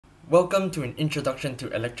Welcome to an introduction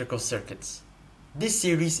to electrical circuits. This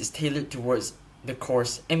series is tailored towards the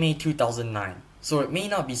course MA2009, so it may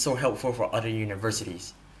not be so helpful for other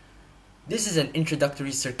universities. This is an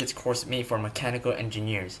introductory circuits course made for mechanical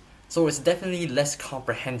engineers, so it's definitely less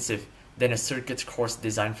comprehensive than a circuits course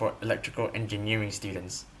designed for electrical engineering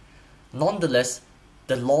students. Nonetheless,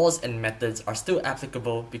 the laws and methods are still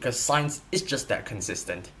applicable because science is just that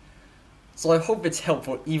consistent. So I hope it's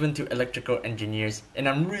helpful even to electrical engineers, and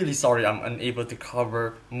I'm really sorry I'm unable to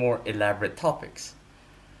cover more elaborate topics.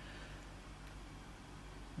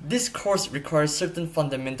 This course requires certain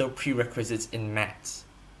fundamental prerequisites in maths.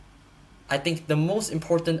 I think the most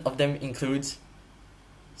important of them includes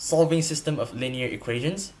solving system of linear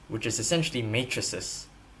equations, which is essentially matrices,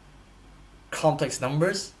 complex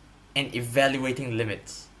numbers, and evaluating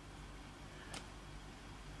limits.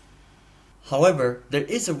 However, there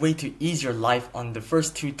is a way to ease your life on the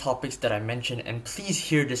first two topics that I mentioned, and please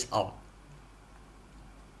hear this out.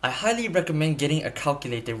 I highly recommend getting a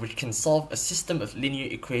calculator which can solve a system of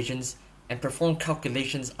linear equations and perform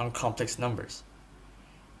calculations on complex numbers.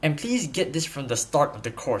 And please get this from the start of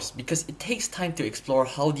the course because it takes time to explore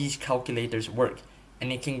how these calculators work,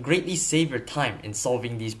 and it can greatly save your time in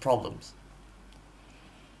solving these problems.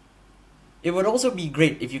 It would also be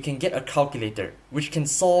great if you can get a calculator which can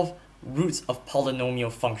solve roots of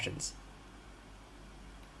polynomial functions.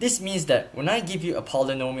 This means that when I give you a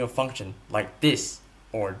polynomial function like this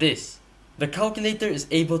or this, the calculator is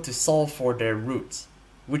able to solve for their roots,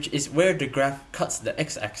 which is where the graph cuts the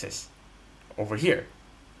x-axis, over here.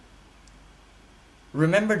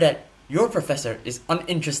 Remember that your professor is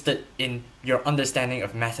uninterested in your understanding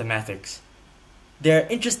of mathematics. They are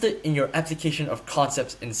interested in your application of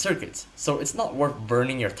concepts in circuits, so it's not worth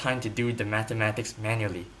burning your time to do the mathematics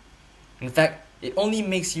manually. In fact, it only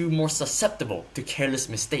makes you more susceptible to careless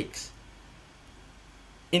mistakes.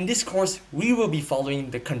 In this course, we will be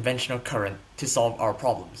following the conventional current to solve our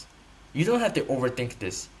problems. You don't have to overthink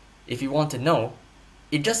this. If you want to know,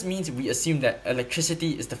 it just means we assume that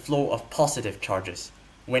electricity is the flow of positive charges,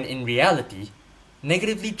 when in reality,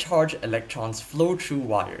 negatively charged electrons flow through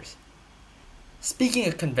wires. Speaking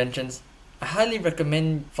of conventions, I highly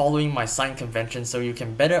recommend following my sign convention so you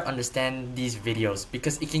can better understand these videos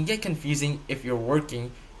because it can get confusing if your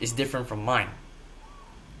working is different from mine.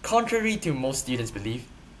 Contrary to most students' belief,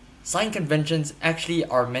 sign conventions actually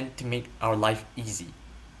are meant to make our life easy.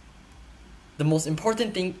 The most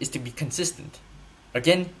important thing is to be consistent.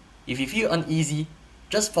 Again, if you feel uneasy,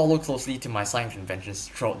 just follow closely to my sign conventions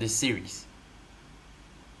throughout this series.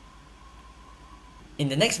 In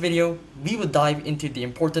the next video, we will dive into the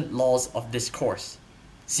important laws of this course.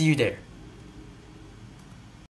 See you there.